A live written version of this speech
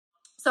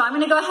So I'm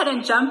going to go ahead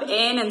and jump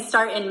in and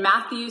start in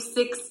Matthew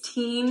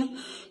 16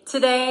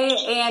 today.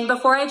 And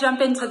before I jump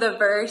into the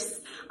verse,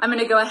 I'm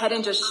going to go ahead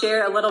and just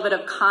share a little bit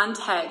of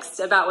context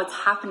about what's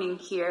happening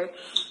here.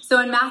 So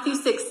in Matthew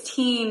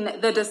 16,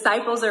 the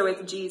disciples are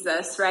with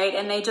Jesus, right?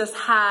 And they just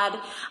had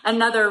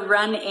another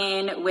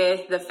run-in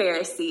with the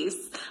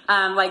Pharisees,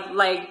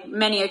 like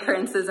many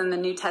occurrences in the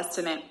New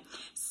Testament.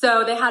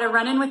 So they had a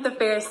run-in with the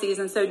Pharisees,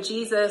 and so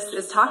Jesus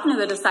is talking to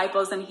the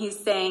disciples, and he's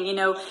saying,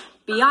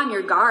 be on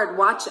your guard,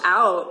 watch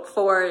out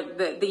for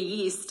the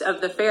yeast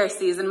of the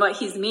Pharisees. And what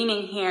he's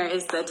meaning here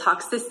is the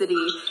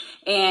toxicity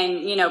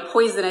and,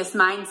 poisonous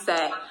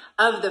mindset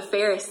of the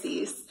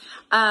Pharisees.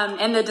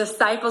 And the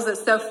disciples,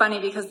 it's so funny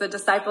because the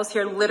disciples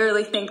here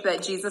literally think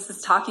that Jesus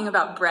is talking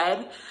about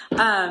bread.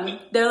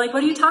 They're like,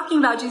 what are you talking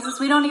about, Jesus?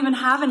 We don't even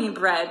have any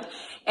bread.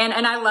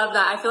 And I love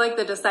that. I feel like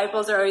the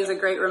disciples are always a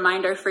great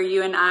reminder for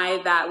you and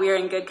I that we are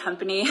in good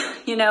company.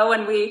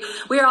 When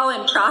we're all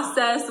in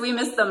process, we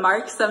miss the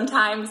mark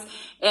sometimes,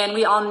 and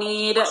we all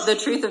need the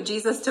truth of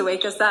Jesus to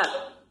wake us up.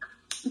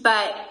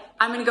 But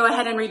I'm going to go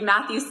ahead and read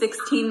Matthew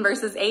 16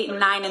 verses 8 and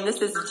 9. And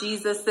this is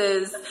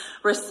Jesus's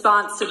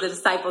response to the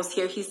disciples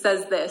here. He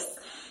says this,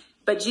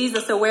 "But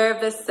Jesus, aware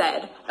of this,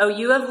 said, 'Oh,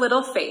 you have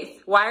little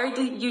faith. Why are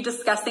you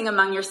discussing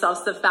among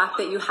yourselves the fact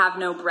that you have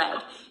no bread?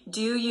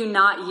 Do you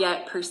not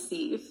yet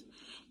perceive?'"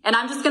 And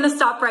I'm just going to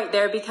stop right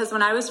there because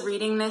when I was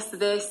reading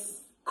this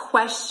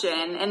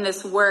question and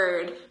this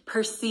word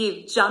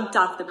perceive jumped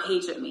off the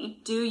page at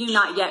me. Do you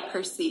not yet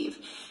perceive?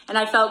 And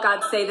I felt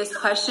God say this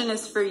question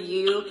is for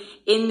you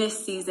in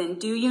this season.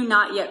 Do you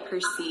not yet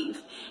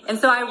perceive? And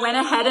so I went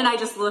ahead and I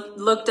just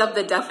looked up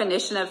the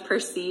definition of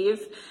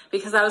perceive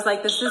because I was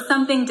like, this is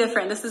something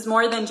different. This is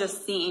more than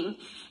just seeing.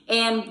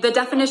 And the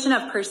definition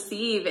of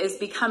perceive is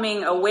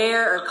becoming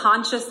aware or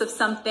conscious of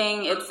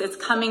something. It's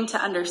coming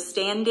to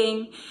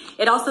understanding.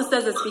 It also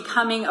says it's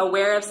becoming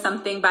aware of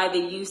something by the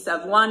use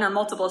of one or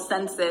multiple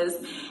senses.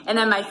 And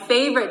then my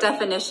favorite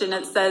definition,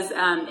 it says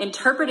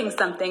interpreting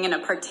something in a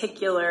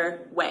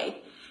particular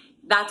way.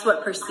 That's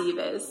what perceive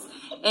is.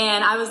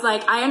 And I was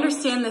like, I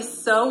understand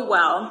this so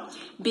well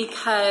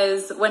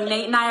because when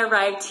Nate and I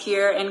arrived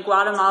here in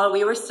Guatemala,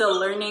 we were still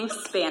learning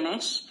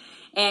Spanish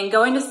and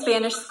going to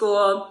Spanish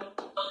school.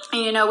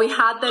 And, we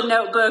had the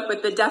notebook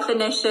with the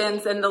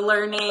definitions and the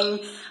learning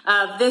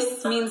of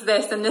this means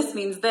this and this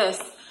means this.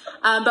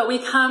 But we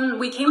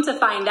came to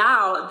find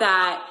out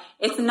that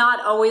it's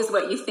not always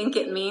what you think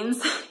it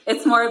means.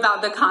 It's more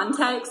about the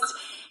context.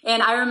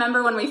 And I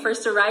remember when we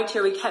first arrived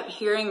here, we kept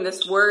hearing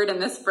this word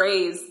and this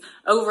phrase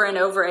over and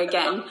over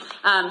again.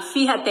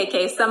 Fíjate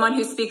que, someone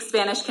who speaks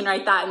Spanish can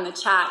write that in the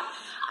chat.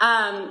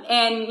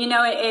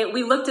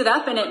 We looked it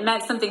up and it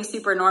meant something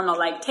super normal,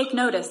 like take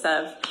notice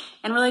of.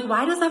 And we're like,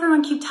 why does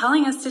everyone keep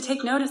telling us to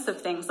take notice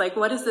of things? Like,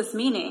 what is this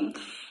meaning?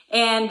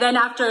 And then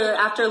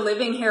after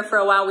living here for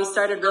a while, we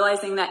started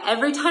realizing that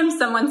every time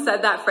someone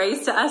said that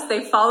phrase to us,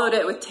 they followed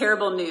it with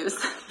terrible news,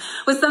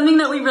 with something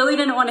that we really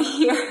didn't want to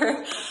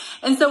hear.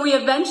 And so we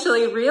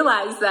eventually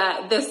realized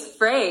that this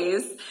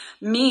phrase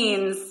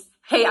means,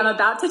 hey, I'm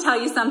about to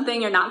tell you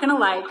something you're not going to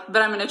like,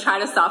 but I'm going to try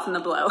to soften the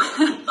blow,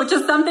 which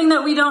is something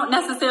that we don't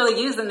necessarily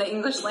use in the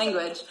English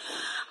language.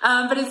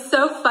 But it's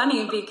so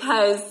funny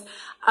because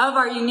of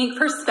our unique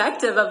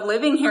perspective of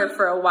living here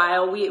for a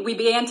while, we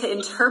began to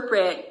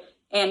interpret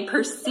and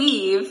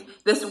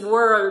perceive this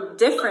word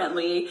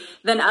differently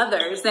than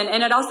others.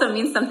 And it also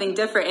means something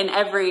different in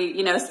every,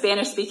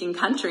 Spanish-speaking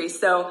country.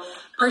 So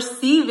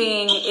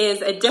perceiving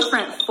is a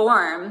different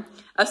form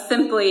of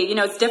simply,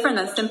 it's different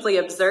than simply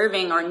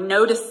observing or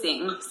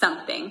noticing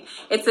something.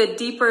 It's a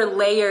deeper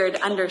layered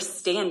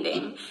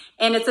understanding.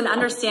 And it's an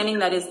understanding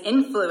that is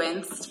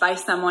influenced by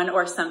someone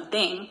or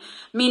something,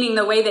 meaning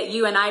the way that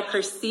you and I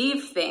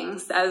perceive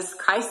things as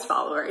Christ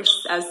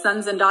followers, as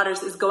sons and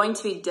daughters, is going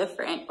to be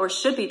different or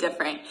should be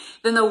different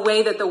than the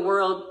way that the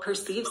world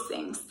perceives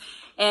things.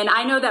 And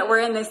I know that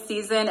we're in this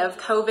season of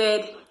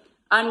COVID,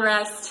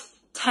 unrest,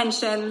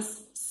 tensions,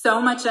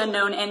 so much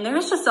unknown, and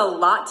there's just a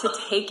lot to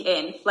take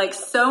in. Like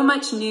so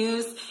much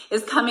news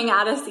is coming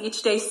at us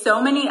each day,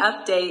 so many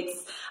updates.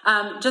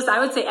 I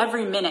would say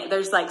every minute,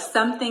 there's like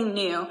something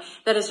new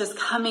that is just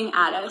coming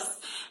at us.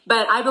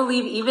 But I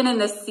believe even in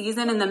this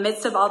season, in the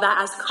midst of all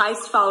that, as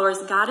Christ followers,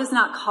 God is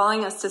not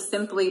calling us to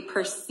simply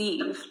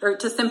perceive or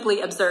to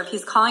simply observe.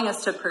 He's calling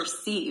us to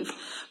perceive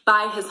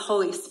by his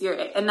Holy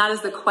Spirit. And that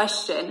is the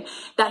question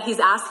that he's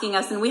asking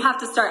us. And we have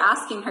to start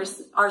asking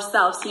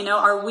ourselves,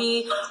 are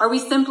we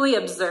simply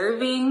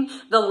observing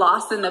the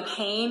loss and the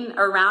pain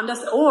around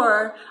us,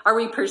 or are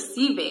we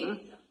perceiving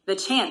the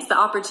chance, the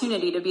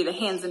opportunity to be the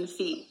hands and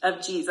feet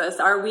of Jesus?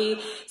 Are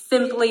we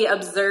simply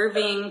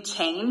observing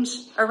change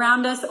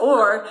around us,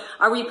 or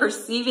are we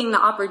perceiving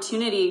the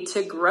opportunity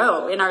to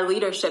grow in our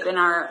leadership, in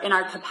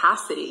our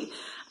capacity?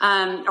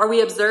 Are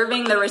we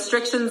observing the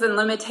restrictions and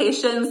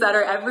limitations that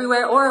are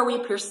everywhere, or are we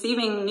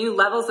perceiving new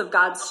levels of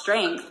God's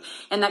strength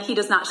and that he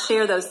does not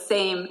share those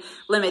same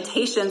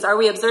limitations? Are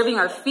we observing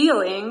our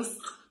feelings,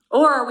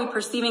 Or are we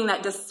perceiving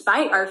that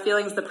despite our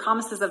feelings, the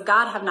promises of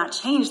God have not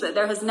changed, that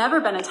there has never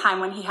been a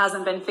time when he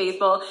hasn't been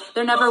faithful?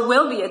 There never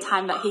will be a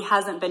time that he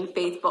hasn't been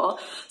faithful.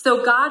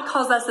 So God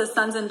calls us as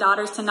sons and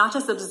daughters to not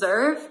just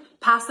observe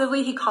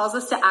passively, he calls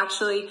us to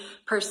actually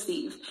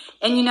perceive.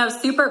 And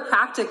super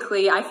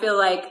practically, I feel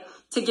like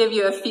to give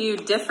you a few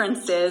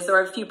differences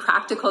or a few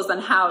practicals on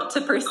how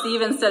to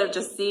perceive instead of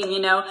just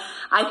seeing,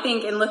 I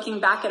think in looking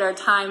back at our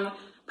time,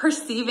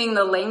 perceiving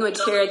the language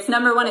here, it's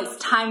number one, it's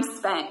time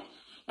spent.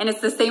 And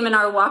it's the same in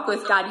our walk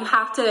with God. You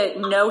have to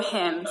know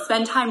him,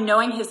 spend time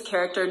knowing his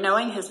character,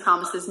 knowing his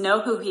promises, know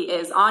who he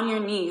is, on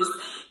your knees,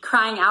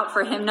 crying out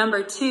for him.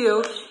 Number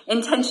two,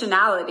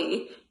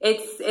 intentionality.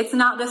 It's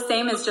not the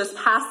same as just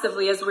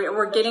passively as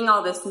we're getting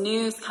all this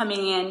news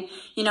coming in,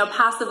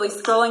 passively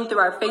scrolling through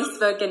our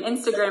Facebook and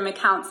Instagram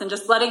accounts and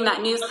just letting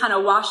that news kind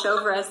of wash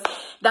over us.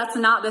 That's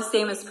not the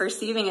same as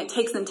perceiving. It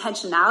takes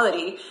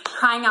intentionality,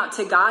 crying out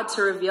to God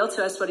to reveal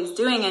to us what he's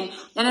doing.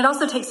 And it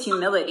also takes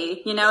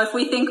humility. If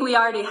we think we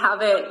already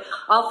have it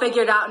all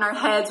figured out in our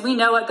heads, we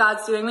know what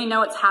God's doing, we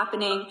know what's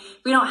happening.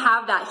 We don't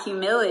have that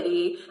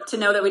humility to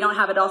know that we don't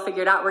have it all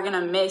figured out. We're going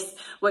to miss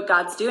what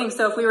God's doing.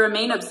 So if we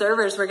remain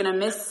observers, we're going to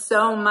miss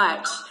so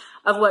much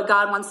of what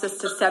God wants us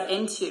to step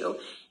into.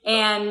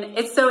 And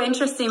it's so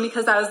interesting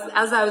because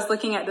as I was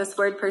looking at this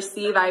word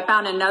perceive, I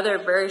found another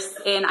verse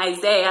in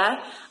Isaiah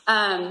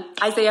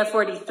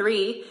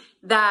 43,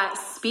 that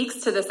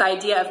speaks to this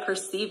idea of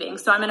perceiving.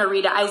 So I'm going to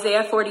read it.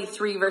 Isaiah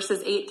 43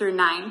 verses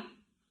 8-9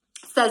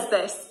 says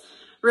this: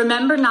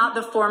 "Remember not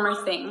the former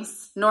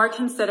things, nor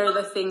consider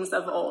the things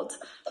of old.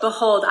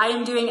 Behold, I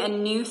am doing a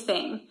new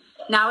thing.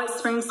 Now it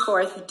springs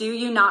forth. Do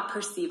you not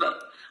perceive it?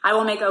 I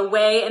will make a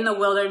way in the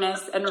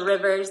wilderness and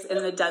rivers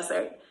in the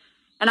desert."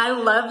 And I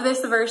love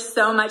this verse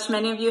so much.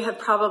 Many of you have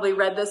probably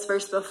read this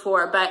verse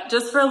before, but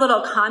just for a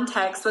little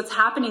context, what's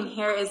happening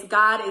here is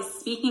God is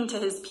speaking to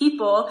his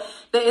people,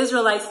 the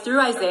Israelites, through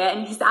Isaiah,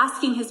 and he's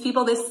asking his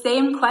people this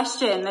same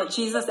question that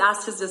Jesus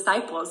asked his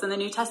disciples in the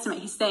New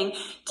Testament. He's saying,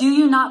 do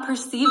you not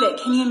perceive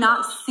it? Can you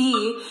not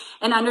see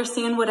and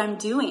understand what I'm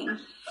doing?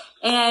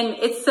 And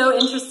it's so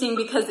interesting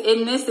because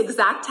in this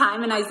exact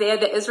time in Isaiah,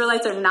 the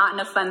Israelites are not in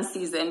a fun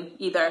season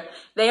either.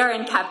 They are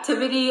in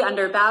captivity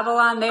under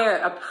Babylon. They are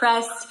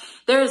oppressed.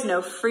 There is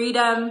no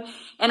freedom.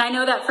 And I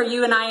know that for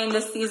you and I in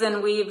this season,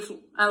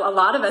 a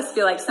lot of us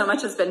feel like so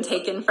much has been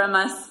taken from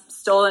us,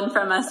 stolen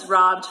from us,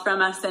 robbed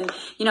from us. And,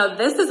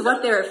 this is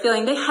what they were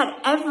feeling. They had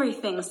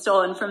everything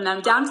stolen from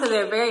them, down to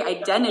their very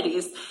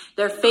identities,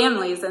 their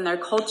families, and their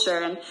culture.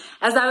 And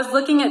as I was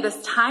looking at this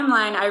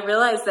timeline, I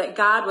realized that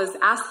God was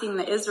asking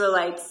the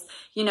Israelites,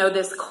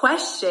 this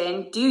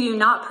question, do you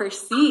not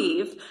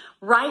perceive,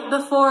 right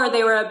before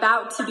they were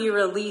about to be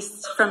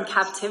released from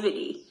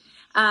captivity.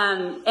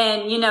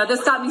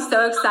 This got me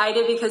so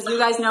excited because you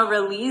guys know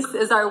release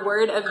is our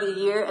word of the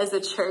year as a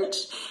church.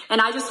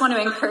 And I just want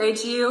to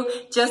encourage you,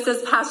 just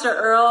as Pastor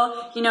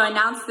Earl,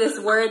 announced this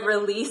word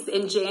release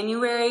in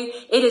January,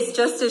 it is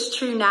just as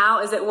true now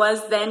as it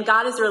was then.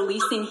 God is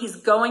releasing. He's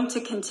going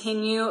to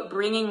continue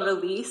bringing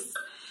release.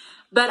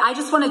 But I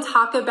just want to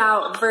talk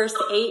about verse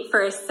 8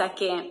 for a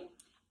second.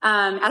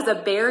 As a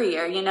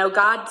barrier,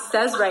 God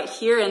says right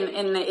here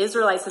in the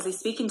Israelites as he's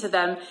speaking to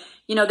them,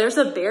 there's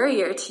a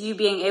barrier to you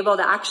being able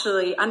to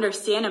actually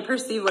understand and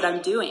perceive what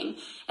I'm doing.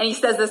 And he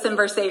says this in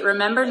verse 8,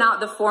 "Remember not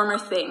the former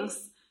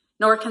things,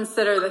 nor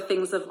consider the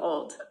things of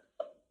old."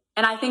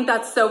 And I think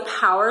that's so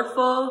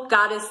powerful.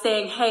 God is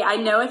saying, hey, I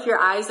know if your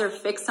eyes are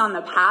fixed on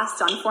the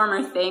past, on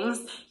former things,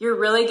 you're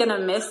really going to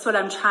miss what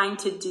I'm trying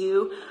to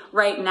do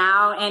right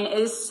now. And it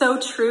is so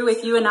true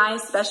with you and I,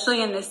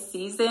 especially in this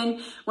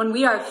season, when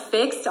we are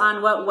fixed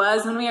on what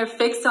was, when we are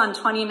fixed on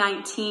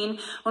 2019,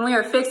 when we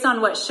are fixed on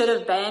what should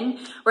have been,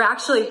 we're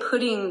actually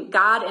putting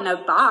God in a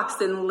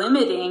box and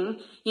limiting,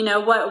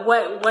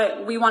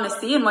 what we want to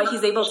see and what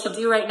he's able to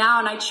do right now.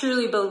 And I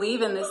truly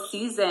believe in this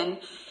season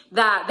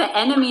that the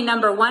enemy,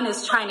 number one,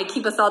 is trying to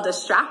keep us all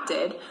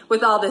distracted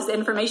with all this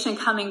information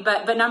coming.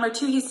 But number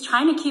two, he's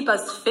trying to keep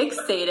us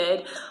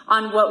fixated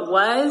on what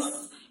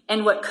was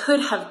and what could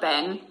have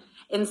been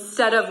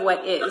instead of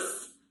what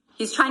is.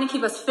 He's trying to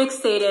keep us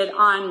fixated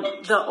on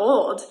the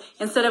old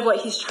instead of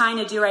what he's trying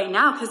to do right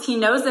now, because he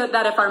knows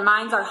that if our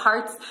minds, our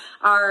hearts,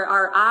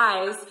 our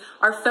eyes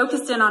are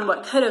focused in on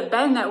what could have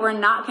been, that we're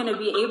not going to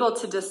be able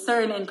to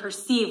discern and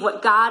perceive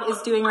what God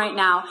is doing right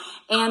now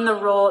and the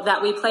role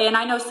that we play. And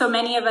I know so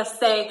many of us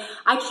say,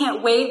 I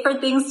can't wait for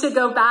things to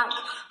go back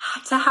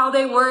to how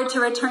they were, to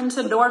return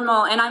to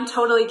normal. And I'm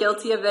totally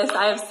guilty of this.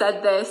 I have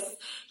said this.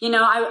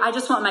 I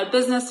just want my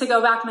business to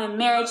go back, my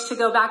marriage to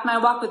go back, my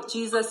walk with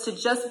Jesus to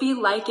just be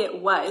like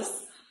it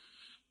was.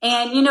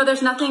 And,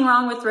 there's nothing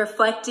wrong with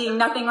reflecting,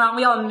 nothing wrong.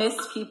 We all miss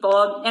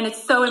people, and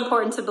it's so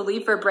important to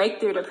believe for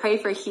breakthrough, to pray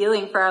for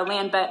healing for our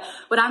land. But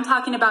what I'm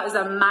talking about is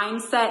a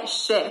mindset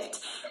shift,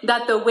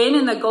 that the win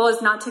and the goal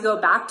is not to go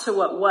back to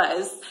what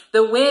was.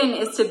 The win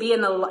is to be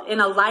in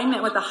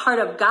alignment with the heart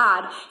of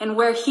God and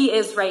where he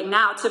is right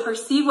now, to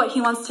perceive what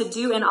he wants to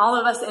do in all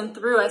of us and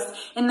through us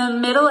in the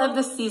middle of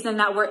the season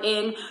that we're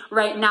in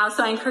right now.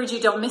 So I encourage you,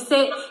 don't miss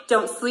it.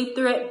 Don't sleep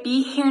through it.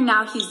 Be here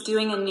now. He's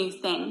doing a new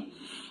thing.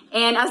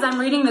 And as I'm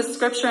reading the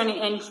scripture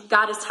and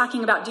God is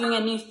talking about doing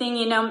a new thing,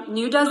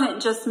 new doesn't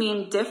just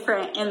mean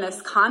different in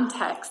this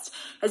context.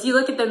 As you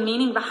look at the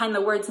meaning behind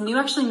the words, new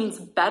actually means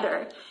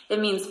better. It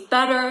means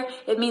better.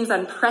 It means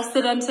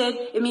unprecedented.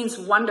 It means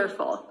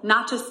wonderful,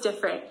 not just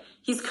different.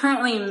 He's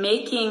currently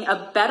making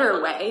a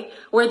better way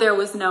where there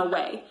was no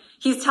way.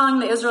 He's telling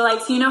the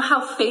Israelites, you know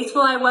how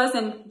faithful I was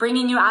in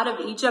bringing you out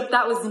of Egypt?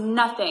 That was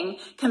nothing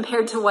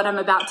compared to what I'm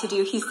about to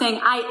do. He's saying,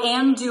 I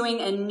am doing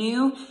a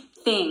new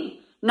thing.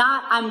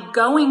 Not, I'm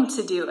going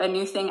to do a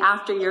new thing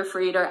after you're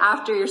freed or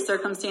after your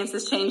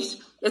circumstances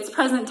changed. It's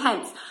present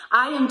tense.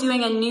 I am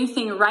doing a new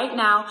thing right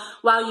now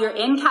while you're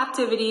in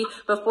captivity,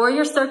 before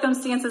your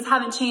circumstances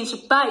haven't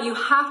changed, but you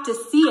have to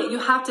see it. You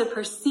have to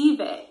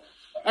perceive it.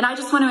 And I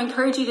just want to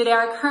encourage you today,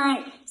 our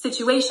current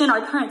situation,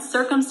 our current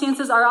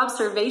circumstances, our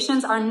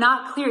observations are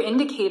not clear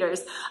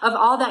indicators of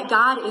all that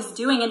God is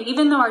doing. And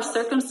even though our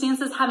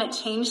circumstances haven't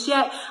changed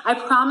yet, I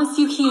promise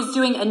you he is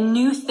doing a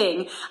new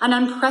thing, an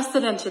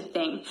unprecedented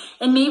thing.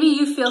 And maybe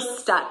you feel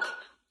stuck.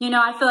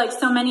 I feel like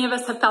so many of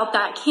us have felt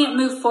that, can't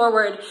move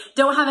forward,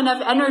 don't have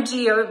enough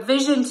energy or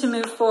vision to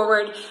move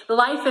forward.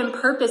 Life and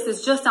purpose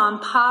is just on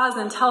pause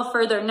until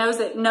further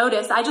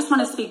notice. I just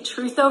want to speak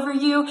truth over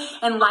you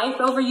and life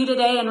over you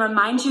today and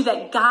remind you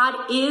that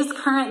God is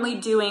currently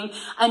doing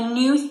a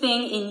new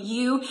thing in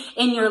you,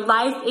 in your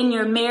life, in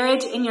your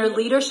marriage, in your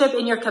leadership,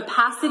 in your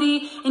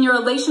capacity, in your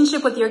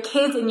relationship with your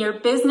kids, in your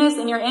business,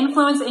 in your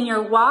influence, in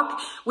your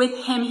walk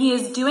with him. He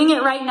is doing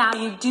it right now.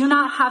 You do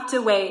not have to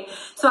wait.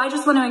 So I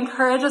just want to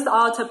encourage us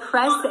all to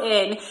press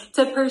in,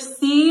 to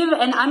perceive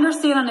and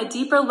understand on a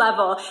deeper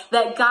level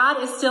that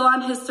God is still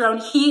on his throne.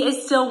 He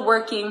is still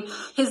working.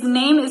 His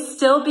name is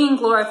still being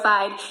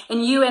glorified,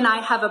 and you and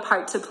I have a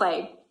part to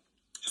play.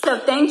 So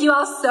thank you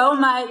all so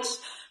much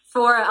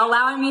for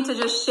allowing me to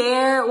just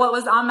share what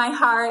was on my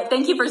heart.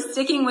 Thank you for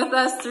sticking with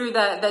us through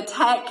the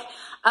tech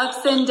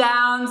ups and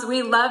downs.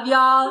 We love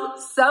y'all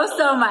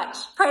so much.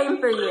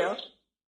 Praying for you.